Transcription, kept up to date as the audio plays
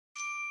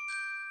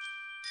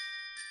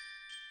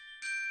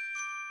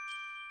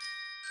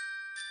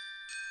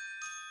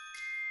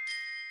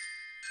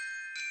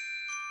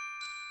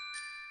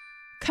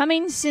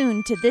Coming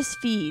soon to this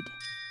feed.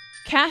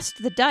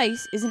 Cast the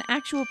Dice is an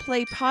actual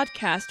play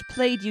podcast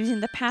played using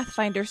the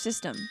Pathfinder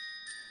system.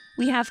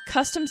 We have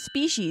custom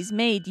species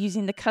made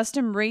using the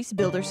custom race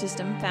builder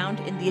system found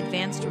in the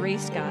Advanced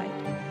Race Guide,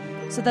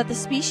 so that the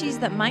species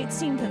that might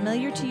seem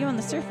familiar to you on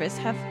the surface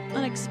have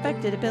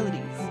unexpected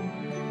abilities.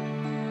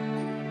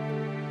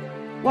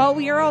 While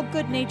we are all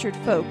good-natured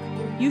folk,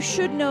 you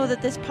should know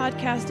that this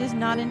podcast is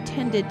not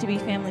intended to be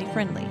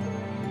family-friendly.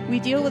 We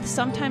deal with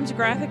sometimes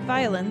graphic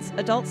violence,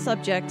 adult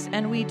subjects,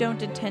 and we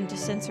don't intend to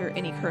censor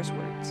any curse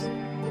words.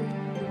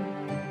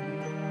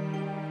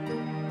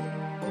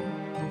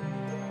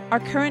 Our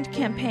current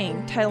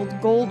campaign, titled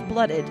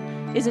Gold-Blooded,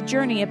 is a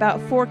journey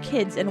about 4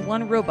 kids and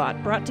 1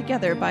 robot brought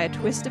together by a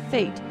twist of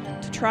fate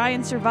to try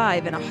and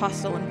survive in a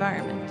hostile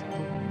environment.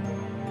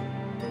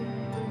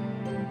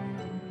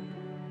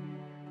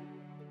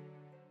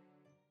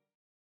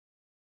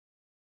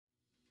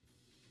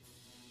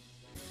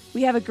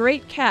 We have a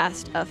great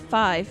cast of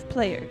 5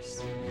 players.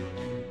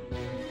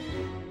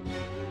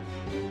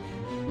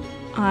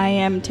 I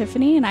am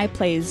Tiffany, and I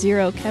play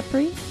Zero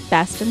Kepri,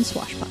 Bastion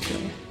Swashbuckler.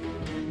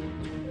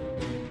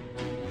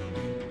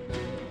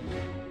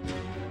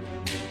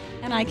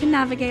 And I can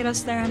navigate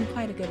us there. I'm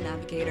quite a good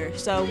navigator,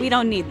 so we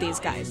don't need these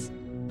guys.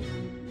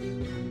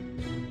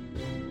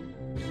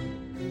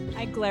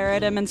 I glare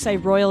at him and say,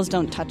 "Royals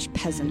don't touch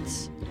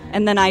peasants."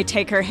 And then I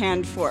take her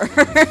hand for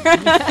her.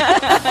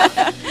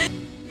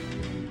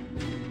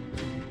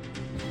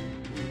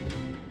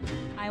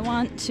 I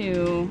want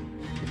to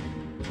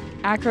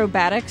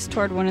acrobatics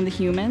toward one of the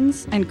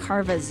humans and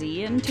carve a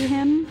Z into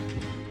him,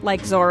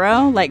 like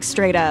Zorro, like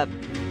straight up.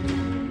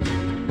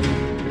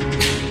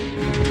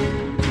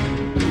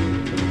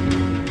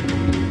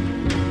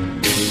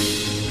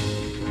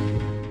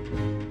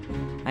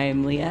 I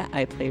am Leah.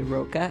 I play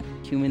Roka,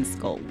 Human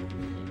Skull.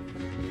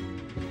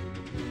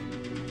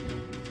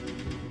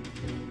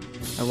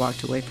 I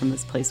walked away from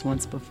this place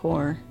once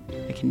before.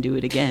 I can do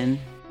it again.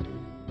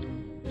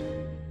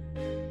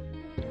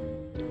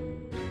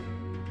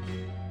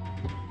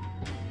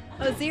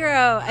 Oh,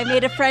 Zero, I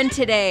made a friend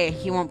today.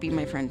 He won't be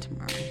my friend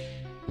tomorrow.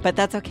 But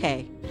that's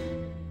okay.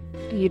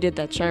 You did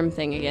that charm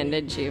thing again,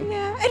 didn't you?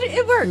 Yeah,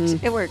 it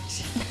worked. It worked.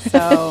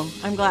 So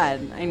I'm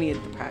glad. I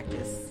needed the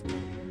practice.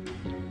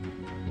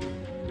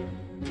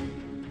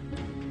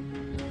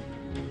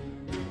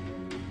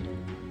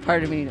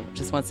 Part of me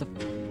just wants to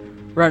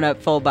run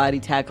up full body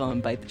tackle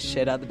and bite the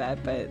shit out of the bat,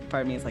 but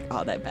part of me is like,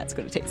 oh, that bat's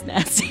going to taste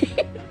nasty.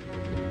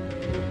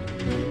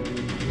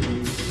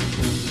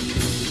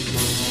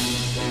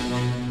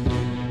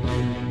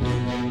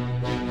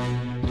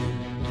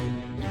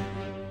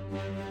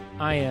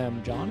 I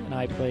am John, and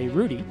I play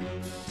Rudy,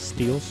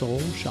 Steel Soul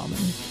Shaman.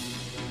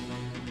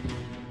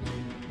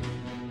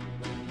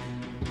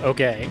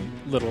 Okay,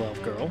 little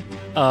elf girl.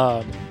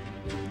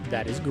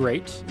 That is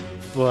great,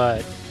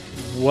 but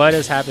what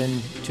has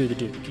happened to the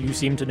Duke? You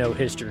seem to know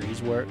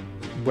histories.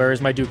 Where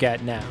is my Duke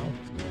at now?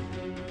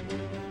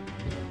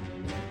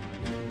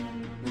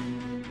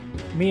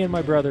 Me and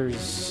my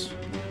brothers,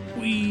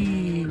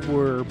 we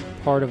were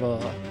part of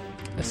a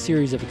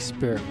series of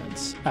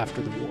experiments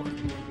after the war.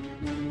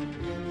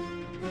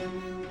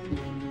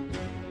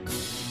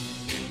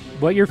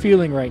 What you're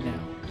feeling right now,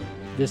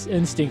 this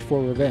instinct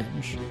for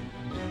revenge,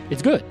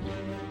 it's good.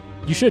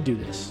 You should do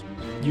this.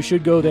 You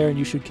should go there and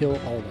you should kill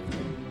all of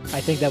them. I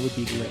think that would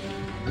be great.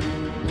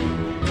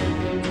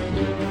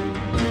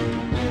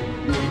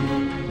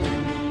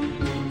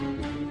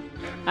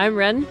 I'm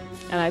Ren,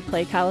 and I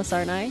play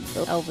Kalasarnai,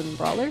 the Elven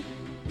Brawler.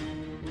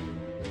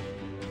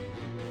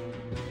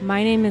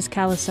 My name is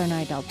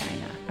Kalasarnai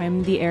Dalbina.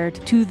 I'm the heir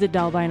to the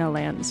Dalbina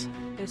lands.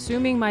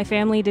 Assuming my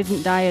family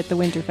didn't die at the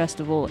Winter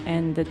Festival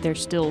and that they're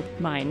still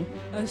mine.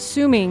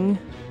 Assuming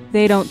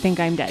they don't think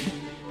I'm dead.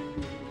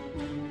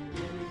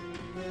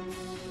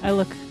 I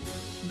look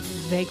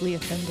vaguely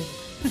offended.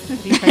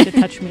 He tried to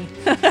touch me.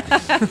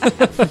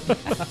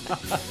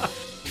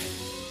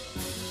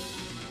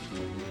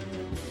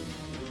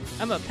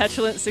 I'm a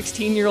petulant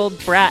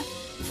 16-year-old brat.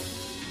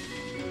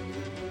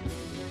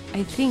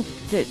 I think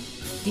that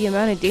the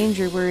amount of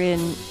danger we're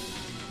in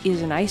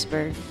is an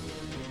iceberg.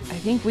 I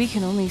think we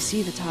can only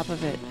see the top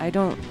of it. I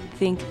don't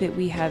think that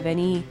we have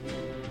any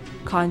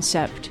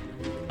concept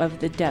of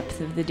the depth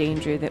of the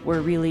danger that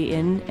we're really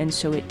in, and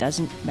so it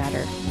doesn't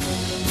matter.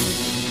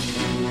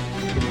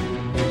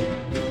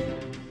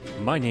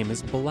 My name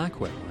is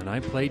Blackwell, and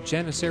I play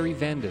Janissary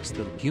Vandus,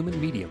 the human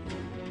medium.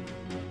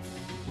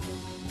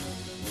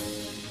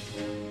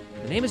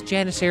 The name is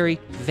Janissary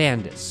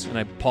Vandus, and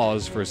I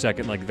pause for a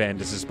second like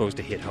Vandus is supposed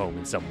to hit home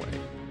in some way.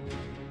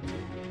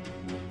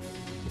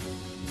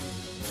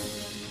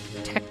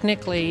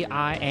 Technically,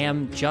 I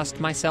am just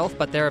myself,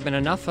 but there have been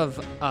enough of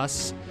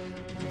us,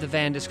 the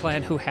Vandus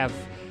clan, who have,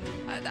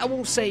 I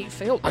won't say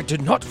failed. I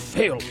did not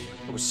fail.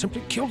 I was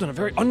simply killed in a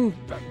very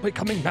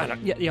unbecoming manner.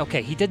 Yeah,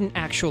 okay, he didn't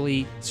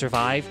actually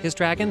survive his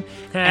dragon,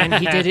 and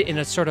he did it in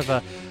a sort of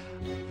a...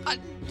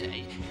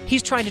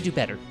 he's trying to do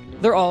better.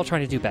 They're all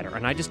trying to do better,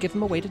 and I just give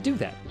him a way to do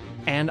that.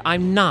 And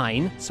I'm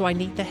 9, so I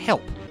need the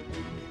help.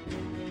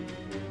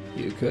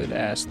 You could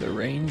ask the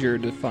ranger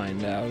to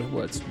find out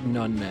what's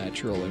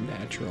unnatural or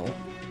natural.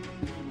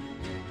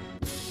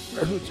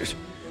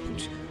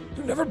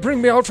 You never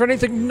bring me out for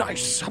anything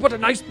nice. How about a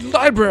nice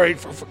library,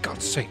 for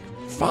God's sake?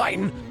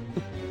 Fine.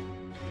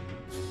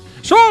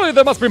 Surely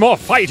there must be more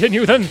fight in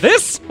you than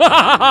this!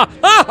 Come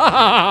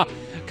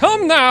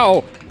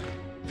now!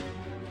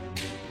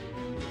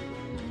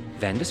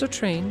 Vandals are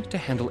trained to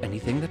handle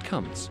anything that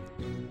comes.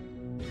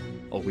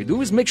 All we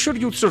do is make sure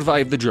you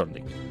survive the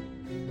journey.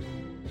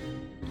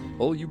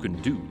 All you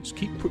can do is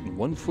keep putting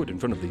one foot in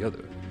front of the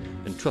other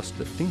and trust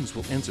that things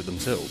will answer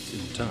themselves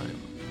in time.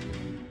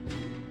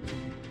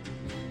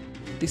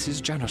 This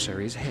is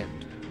Janissary's head,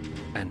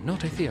 and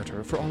not a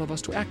theater for all of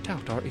us to act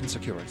out our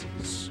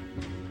insecurities.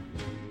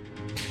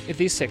 If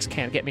these 6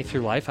 can't get me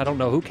through life, I don't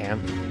know who can.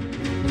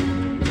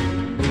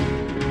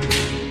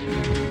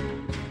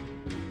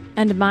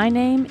 And my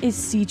name is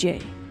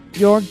CJ,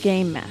 your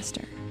game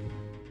master.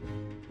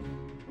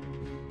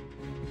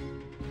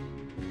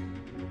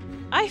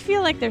 I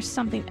feel like there's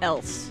something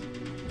else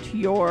to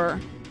your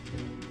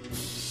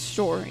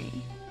story.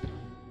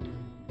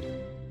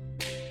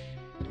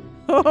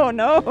 Oh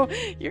no,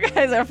 you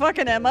guys are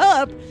fucking him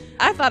up.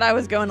 I thought I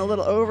was going a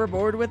little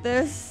overboard with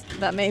this,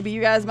 that maybe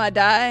you guys might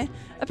die.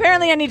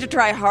 Apparently I need to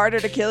try harder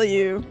to kill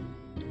you.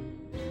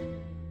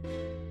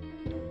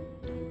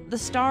 The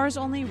stars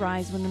only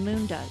rise when the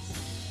moon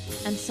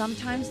does, and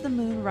sometimes the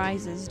moon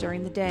rises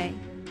during the day.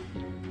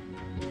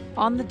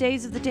 On the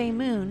days of the day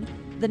moon,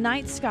 the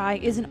night sky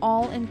is an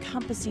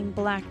all-encompassing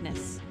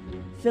blackness,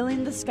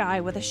 filling the sky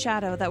with a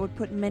shadow that would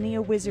put many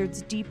a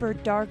wizard's deeper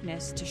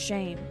darkness to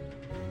shame.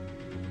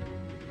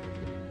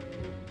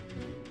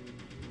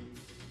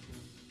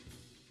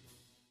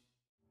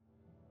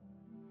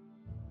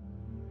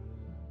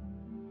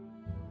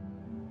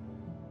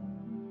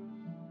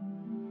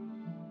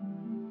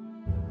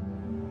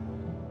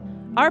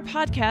 Our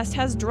podcast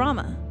has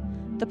drama.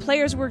 The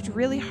players worked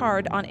really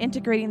hard on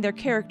integrating their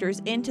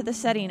characters into the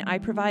setting I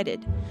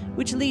provided,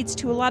 which leads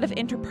to a lot of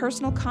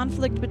interpersonal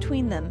conflict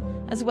between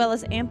them, as well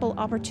as ample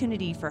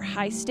opportunity for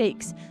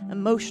high-stakes,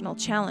 emotional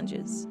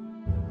challenges.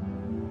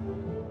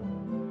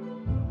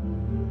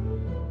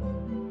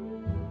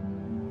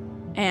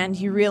 And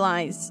you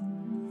realize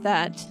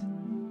that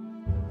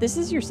this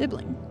is your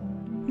sibling.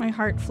 My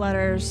heart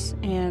flutters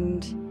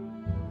and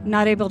I'm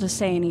not able to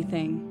say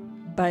anything,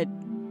 but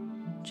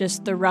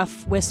just the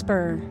rough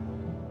whisper,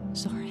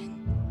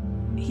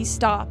 Zoran. He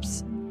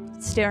stops,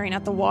 staring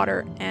at the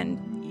water,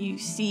 and you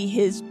see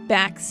his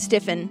back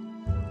stiffen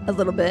a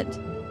little bit,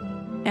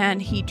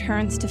 and he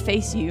turns to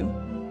face you,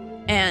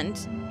 and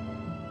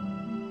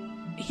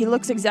he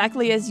looks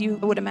exactly as you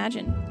would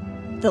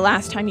imagine. The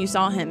last time you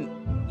saw him,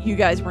 you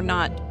guys were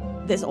not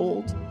this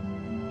old,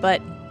 but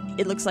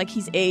it looks like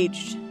he's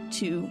aged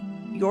to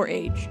your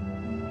age.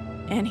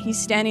 And he's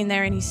standing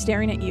there and he's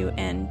staring at you,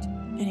 and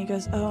he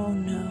goes, "Oh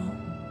no.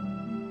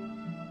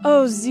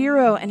 Oh,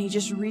 Zero," and he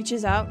just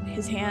reaches out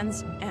his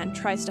hands and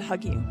tries to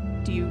hug you.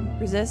 Do you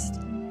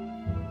resist?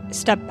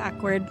 Step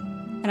backward,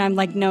 and I'm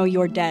like, "No,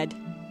 you're dead.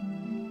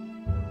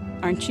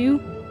 Aren't you?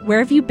 Where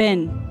have you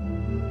been?"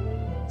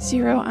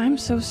 Zero, I'm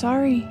so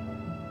sorry.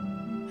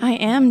 I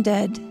am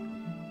dead.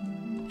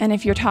 And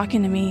if you're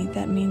talking to me,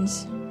 that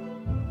means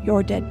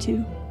you're dead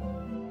too.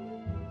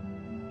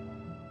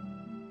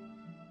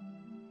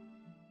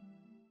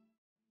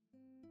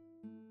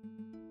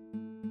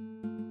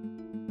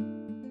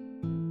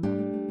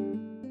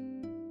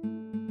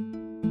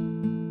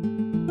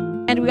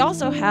 And we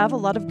also have a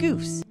lot of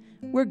goofs.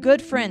 We're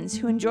good friends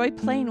who enjoy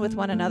playing with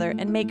one another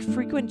and make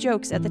frequent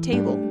jokes at the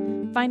table,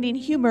 finding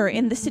humor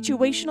in the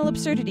situational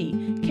absurdity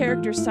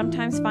characters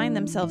sometimes find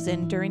themselves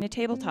in during a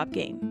tabletop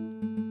game.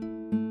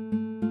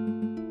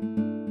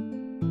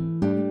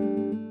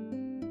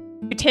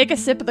 You take a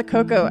sip of the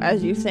cocoa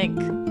as you think.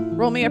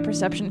 Roll me a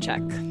perception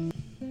check.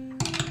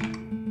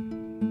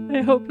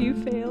 I hope you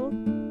fail.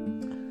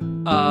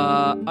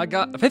 I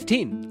got a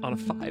 15 on a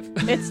 5.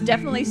 It's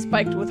definitely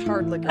spiked with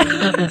hard liquor.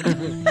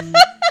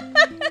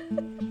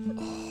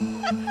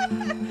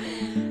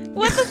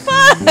 What the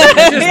fuck?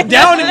 Just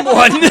down in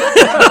one.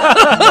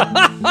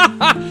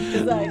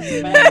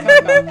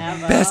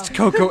 Best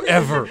cocoa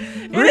ever.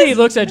 Rudy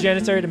looks at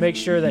Janissary to make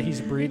sure that he's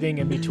breathing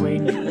in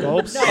between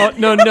gulps. Oh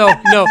no.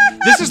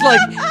 This is like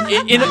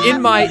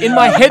in my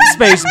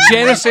headspace.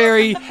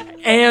 Janissary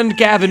and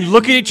Gavin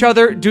look at each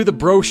other, do the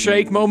bro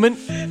shake moment,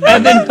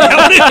 and then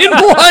down it in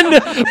one.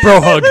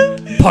 Bro hug,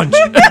 punch.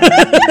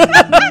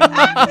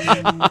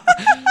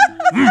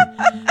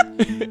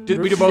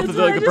 We do both of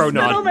the bro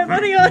nod. Oh, my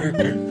money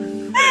on.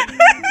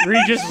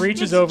 Reed just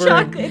reaches over.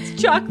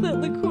 It's chocolate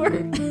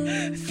liqueur.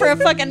 For a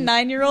fucking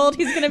 9-year-old,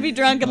 he's gonna be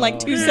drunk in like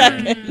 2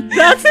 seconds.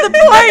 That's the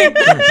point.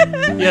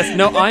 Yes,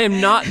 no, I am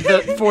not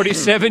the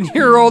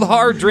 47-year-old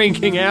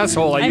hard-drinking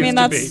asshole I used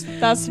to be.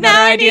 That's a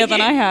better idea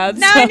than I had.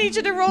 Now I need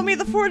you to roll me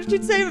the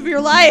fortitude save of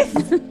your life.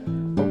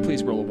 Oh,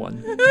 please roll a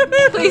 1.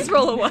 Please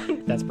roll a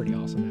 1. That's pretty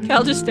awesome.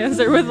 Cal just stands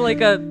there with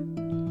like a...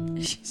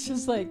 She's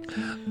just like...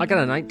 I got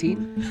a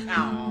 19.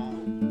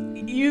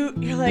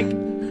 You're like,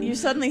 you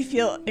suddenly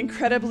feel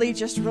incredibly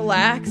just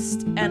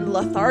relaxed and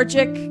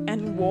lethargic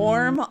and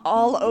warm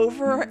all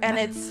over, and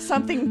it's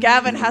something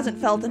Gavin hasn't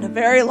felt in a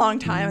very long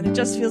time, and it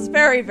just feels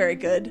very, very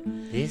good.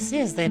 This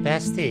is the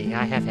best thing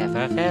I have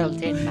ever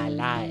felt in my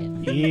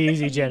life.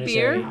 Easy,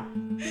 Janissary.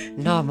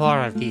 No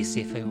more of these,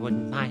 if you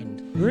wouldn't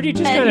mind. Rudy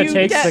just kind of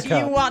takes the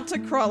cup. You want to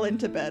crawl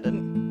into bed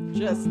and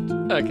just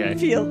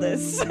feel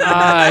this.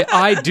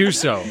 I do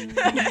so.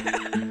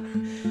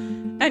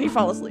 And you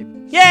fall asleep.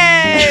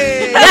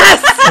 Yay!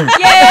 Yes!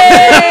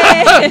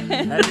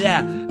 Yay!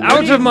 Yeah.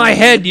 Out of my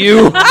head,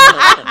 you.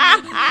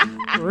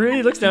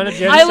 Rudy looks down at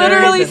Janissary I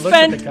literally and looks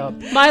at the spent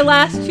cup. my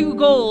last 2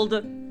 gold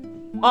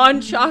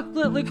on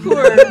chocolate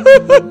liqueur.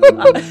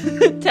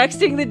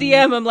 Texting the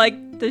DM, I'm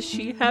like, does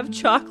she have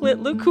chocolate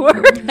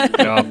liqueur?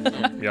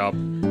 Yup.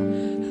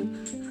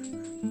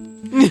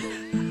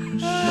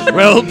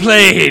 Well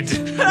played.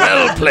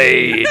 Well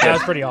played. That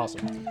was pretty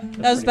awesome.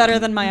 That was better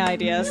than my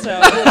idea, so.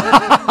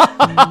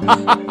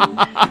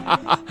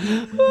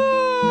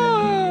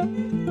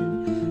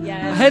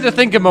 I had to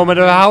think a moment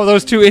of how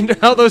those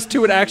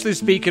two would actually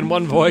speak in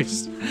one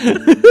voice.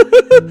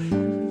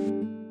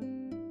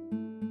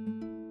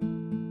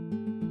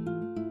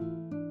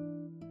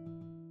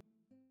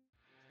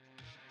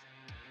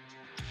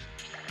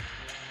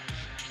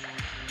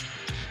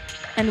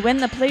 And when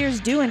the players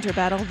do enter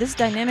battle, this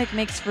dynamic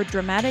makes for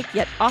dramatic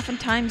yet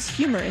oftentimes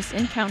humorous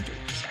encounters.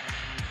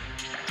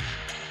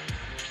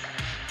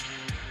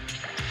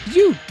 Did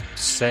you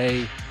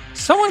say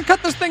someone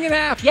cut this thing in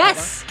half?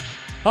 Yes!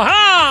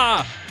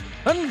 Ha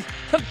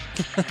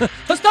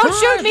Just don't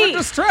shoot me! For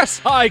distress,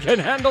 I can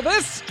handle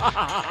this.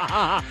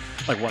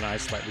 Like one eye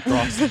slightly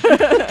crossed.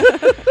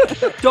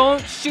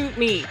 Don't shoot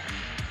me.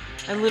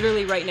 I'm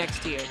literally right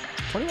next to you.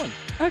 21.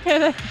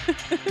 Okay,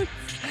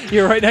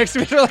 You're right next to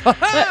me.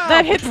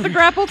 that hits the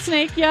grappled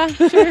snake, yeah,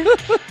 sure.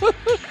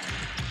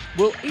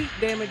 Will 8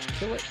 damage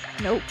kill it?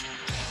 Nope.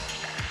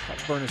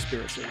 I'll burn a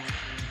spirit surge.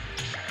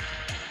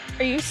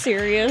 Are you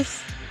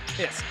serious?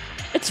 Yes.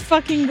 It's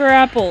fucking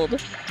grappled.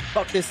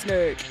 Fuck this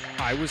snake.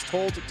 I was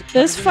told to cut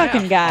This it in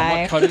fucking half.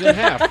 guy. I'm gonna cut it in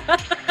half. Well,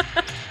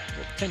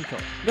 10 kill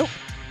it. Nope.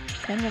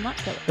 10 will not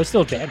kill it. But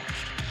still damaged.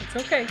 It's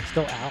okay.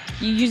 Still out.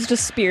 You used a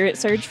spirit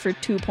surge for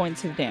 2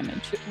 points of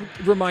damage.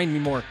 Remind me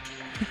more.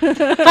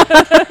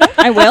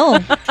 I will.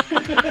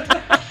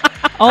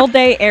 All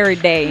day, every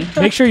day.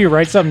 Make sure you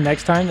write something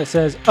next time that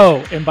says,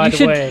 "Oh, and by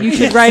the way, You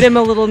should write him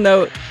a little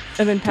note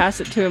and then pass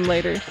it to him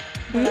later.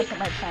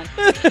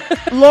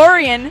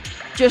 Lorian,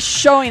 just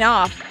showing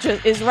off,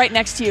 is right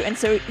next to you, and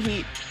so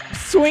he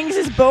swings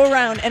his bow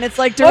around, and it's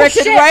like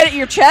directed right at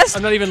your chest,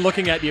 I'm not even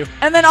looking at you.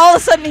 and then all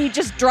of a sudden he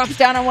just drops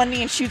down on one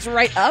knee and shoots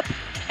right up,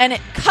 and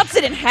it cuts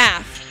it in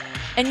half.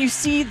 And you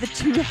see the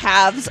 2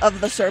 halves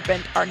of the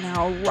serpent are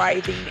now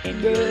writhing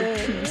in your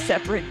 2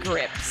 separate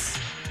grips.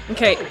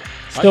 Okay.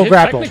 still I did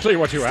grappled." Technically,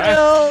 what you asked.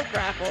 Still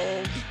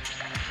grappled.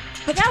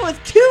 But now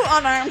with 2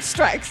 unarmed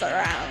strikes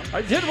around.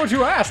 I did what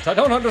you asked. I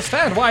don't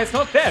understand why it's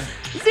not dead.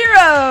 0, Wait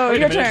a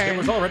your minute. turn. It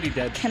was already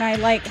dead. Can I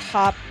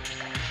hop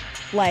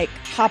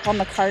on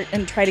the cart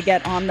and try to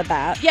get on the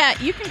bat? Yeah,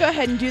 you can go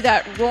ahead and do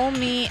that. Roll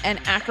me an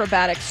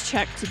acrobatics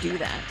check to do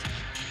that.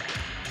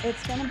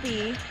 It's gonna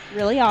be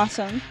really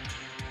awesome.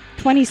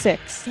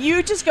 26.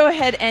 You just go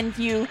ahead and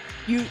you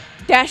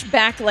dash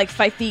back like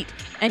 5 feet,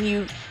 and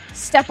you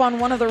step on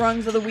one of the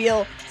rungs of the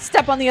wheel,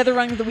 step on the other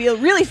rung of the wheel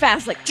really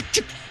fast, like chuk,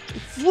 chuk,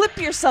 flip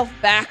yourself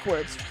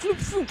backwards, floop,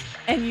 floop,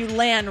 and you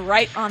land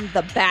right on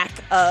the back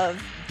of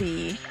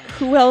the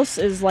Who else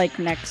is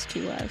next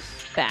to us?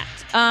 bat.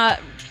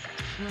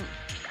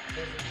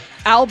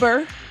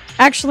 Albert,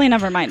 Actually,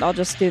 never mind. I'll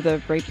just do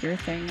the rapier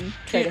thing and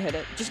try to hit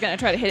it. just gonna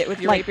try to hit it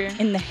with your rapier.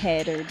 In the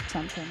head or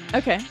something.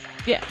 Okay,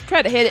 yeah,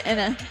 try to hit it in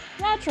a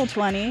Natural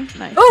 20.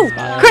 nice. Oh,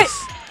 crit!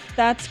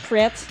 That's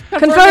crit.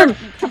 Confirm!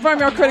 Confirm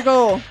your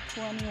critical.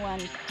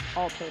 21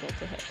 all total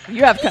to hit.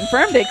 You have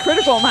confirmed a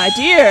critical, my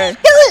dear.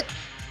 Kill it.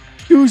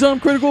 Do some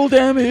critical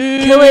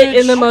damage. Kill it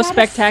in the most got a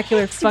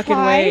spectacular fucking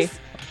way.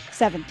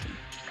 17.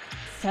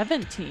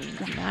 17.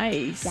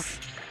 Nice. Yeah.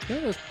 You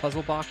know those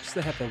puzzle boxes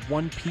that have the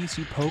one piece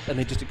you poke and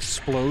they just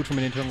explode from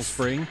an internal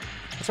spring?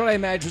 That's what I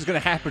imagine is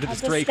going to happen to I'll this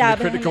just Drake in stab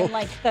the him critical.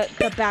 in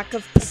the back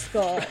of the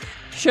skull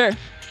Sure.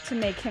 to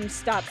make him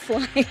stop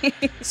flying.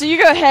 So you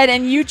go ahead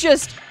and you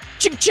just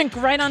chink chink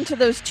right onto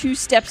those 2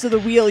 steps of the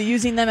wheel,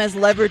 using them as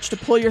leverage to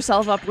pull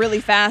yourself up really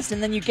fast,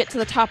 and then you get to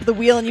the top of the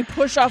wheel and you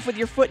push off with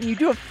your foot and you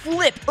do a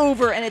flip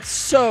over, and it's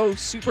so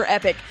super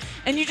epic.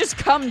 And you just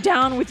come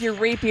down with your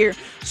rapier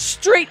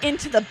straight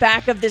into the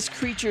back of this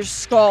creature's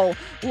skull,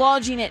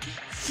 lodging it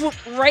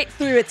right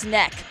through its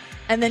neck,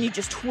 and then you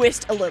just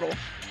twist a little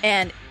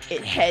and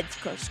it head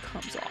just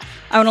comes off.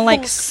 I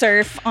want to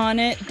surf on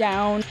it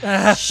down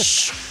And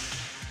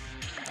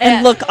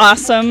and look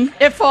awesome.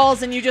 It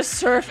falls and you just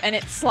surf and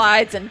it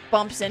slides and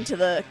bumps into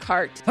the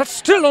cart. That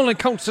still only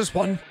counts as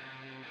 1.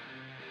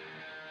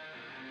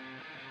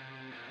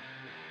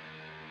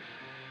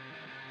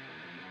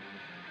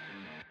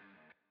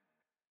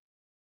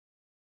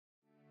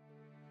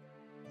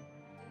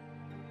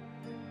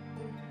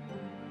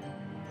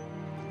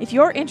 If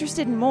you're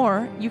interested in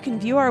more, you can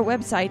view our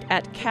website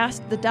at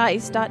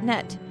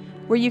castthedice.net,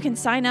 where you can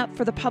sign up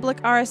for the public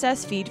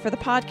RSS feed for the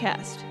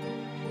podcast.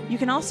 You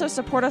can also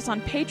support us on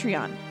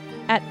Patreon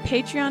at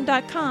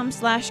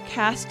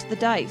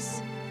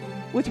patreon.com/castthedice,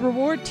 with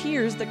reward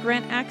tiers that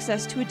grant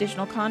access to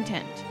additional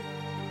content.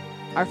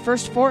 Our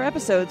first 4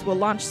 episodes will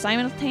launch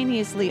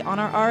simultaneously on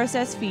our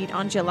RSS feed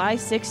on July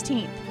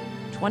 16th,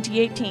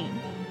 2018.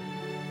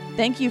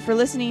 Thank you for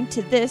listening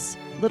to this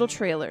little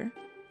trailer.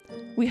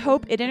 We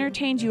hope it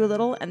entertained you a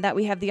little and that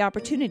we have the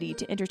opportunity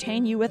to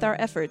entertain you with our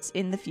efforts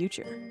in the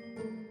future.